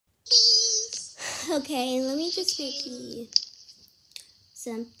Okay, let me just make you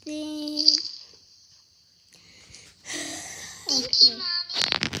something. Thank you,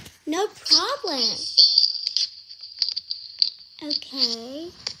 Mommy. No problem.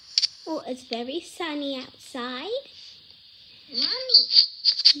 Okay. Well, it's very sunny outside. Yummy.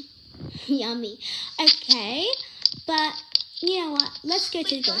 Yummy. Okay, but you know what? Let's go to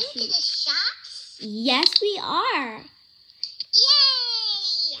the We're going grocery. to the shops? Yes, we are. Yay!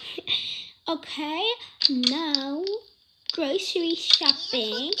 Okay, now grocery shopping.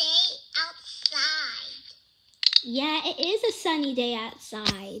 Beautiful day outside. Yeah, it is a sunny day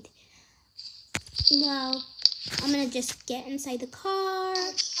outside. Well, I'm gonna just get inside the car.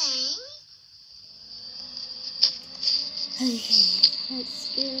 Okay. Okay, let's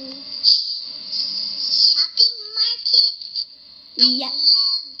go. Shopping market? Yeah. I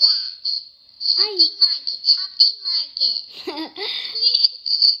love that. Shopping market.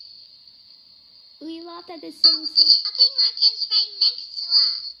 We laughed at the Oh, same the shopping market is right next to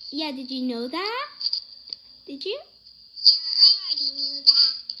us. Yeah, did you know that? Did you? Yeah, I already knew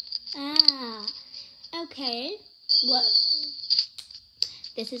that. Ah, okay. What?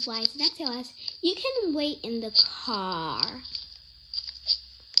 This is why it's next to us. You can wait in the car.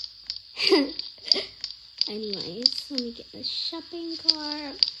 Anyways, let me get the shopping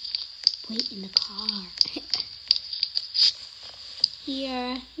cart. Wait in the car.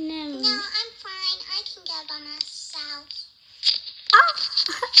 Here, no. No, I'm fine. I can get by myself. Oh,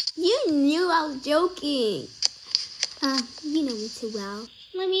 you knew I was joking. You know me too well.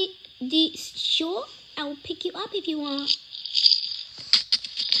 Let me sure, I will pick you up if you want.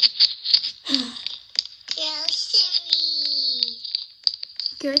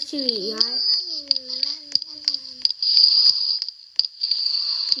 Grocery, right?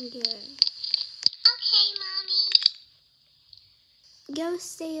 Good. Okay, Mommy. Go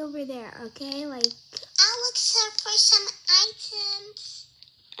stay over there, okay? I'll look for some items.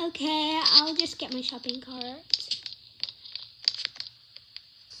 Okay, I'll just get my shopping cart.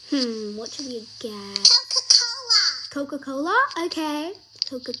 What should we get? Coca-Cola. Coca-Cola? Okay.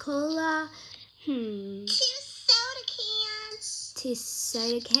 Coca-Cola. 2 soda cans. 2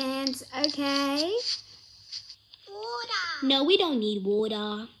 soda cans. Okay. Water. No, we don't need water.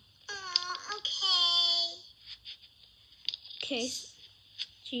 Oh, okay. Okay.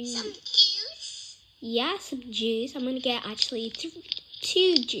 Some juice? Yeah, some juice. I'm gonna get actually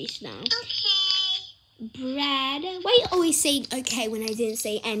 2 juice now. Okay. Bread. Why you always say okay when I didn't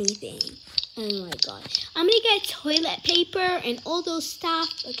say anything? Oh my god. I'm gonna get toilet paper and all those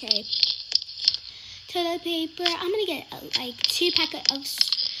stuff. Okay. Toilet paper. I'm gonna get 2 packets of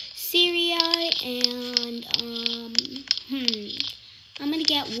cereal and I'm gonna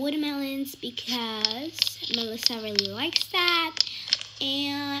get watermelons because Melissa really likes that.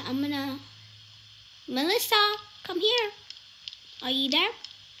 And Melissa, come here. Are you there?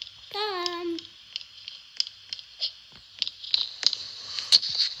 Come.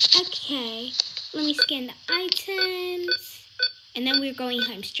 Okay, let me scan the items, and then we're going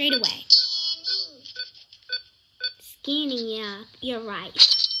home straight away. Scanning, yeah, you're right.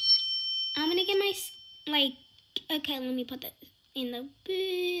 I'm gonna get my, okay, let me put that in the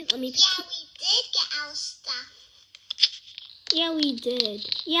boot. Yeah, we did get our stuff. Yeah, we did.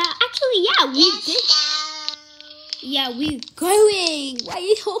 Yeah, actually, yeah, we did. Go. Yeah, we're going. Why are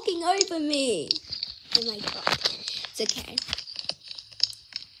you talking over me? Oh my god. It's okay.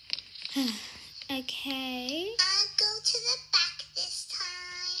 Okay. I'll go to the back this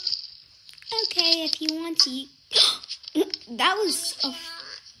time. Okay, if you want to. That was a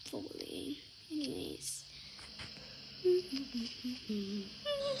falling. Anyways.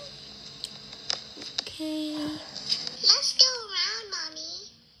 Okay. Let's go around, Mommy.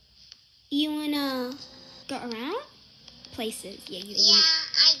 You wanna go around? Places. Yeah, Yeah,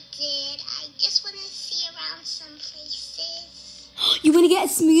 I did. I just want to see around some places. You wanna get a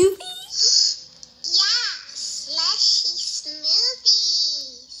smoothie? Yes, let's see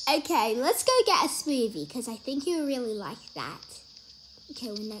smoothies. Okay, let's go get a smoothie because I think you really like that. Okay,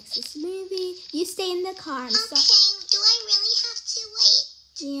 we're next to smoothie. You stay in the car. Okay, do I really have to wait?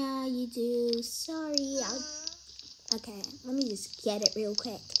 Yeah, you do. Sorry. Okay, let me just get it real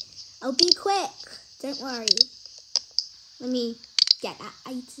quick. I'll be quick. Don't worry. Let me get that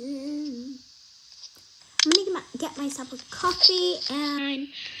item. I'm gonna get myself a coffee and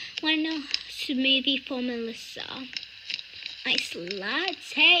want to smoothie for Melissa. Nice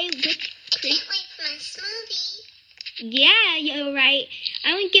latte with cream. Can't wait for my smoothie. Yeah, you're right.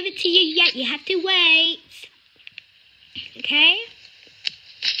 I won't give it to you yet. You have to wait. Okay?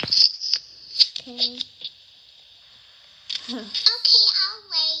 Okay. Okay, I'll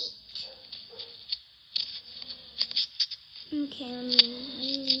wait. Okay, let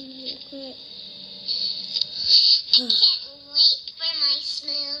me quit. I can't wait for my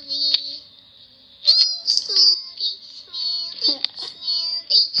smoothie. Smoothie, smoothie,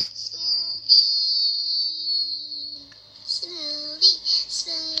 smoothie, smoothie,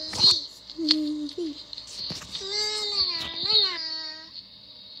 smoothie, smoothie. La la la la la.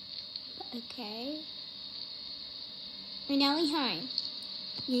 Okay. We're nearly home.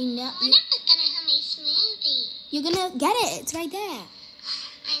 You know, We're not gonna have my smoothie. you're gonna get it. It's right there.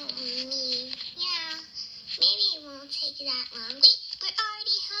 I mean, yeah, maybe it won't take that long. Wait, we're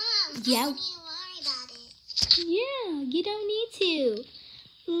already home. Yeah. I don't need to worry about it. Yeah, you don't need to.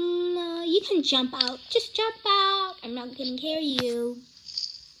 No, you can jump out. Just jump out. I'm not gonna carry you.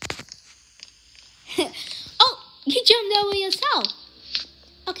 Oh, you jumped over yourself.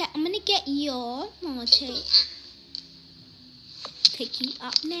 Okay, I'm gonna get your mama to pick you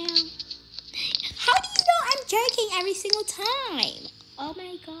up now. How do you know I'm joking every single time? Oh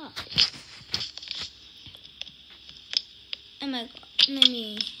my god. Oh my god. Let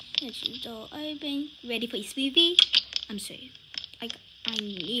me get your door open. Ready for your smoothie? I'm sorry. I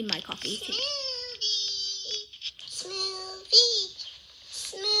need my coffee too. Smoothie, smoothie,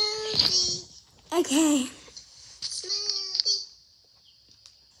 smoothie, Okay. smoothie.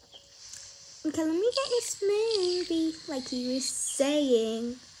 Okay, let me get your smoothie, like you were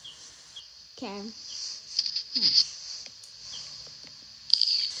saying. Okay.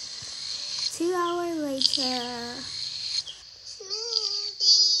 2 hours later.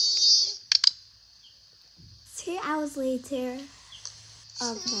 Smoothie. 2 hours later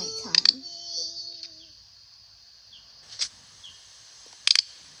of nighttime.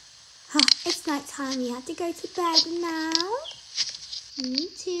 It's nighttime. You have to go to bed now. Me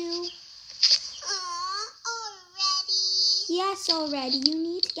too. Already? Yes, already. You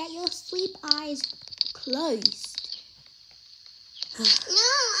need to get your sleep eyes closed. No,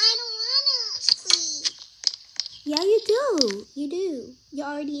 I don't want to sleep. Yeah, you do. You do. You're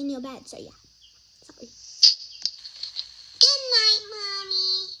already in your bed, so yeah. Sorry. Good night,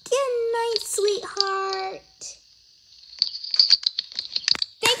 Mommy. Good night, sweetheart.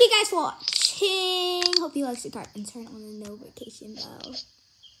 Thank you guys for watching. Hope you like, subscribe, and turn on the notification bell.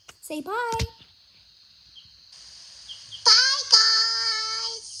 Say bye.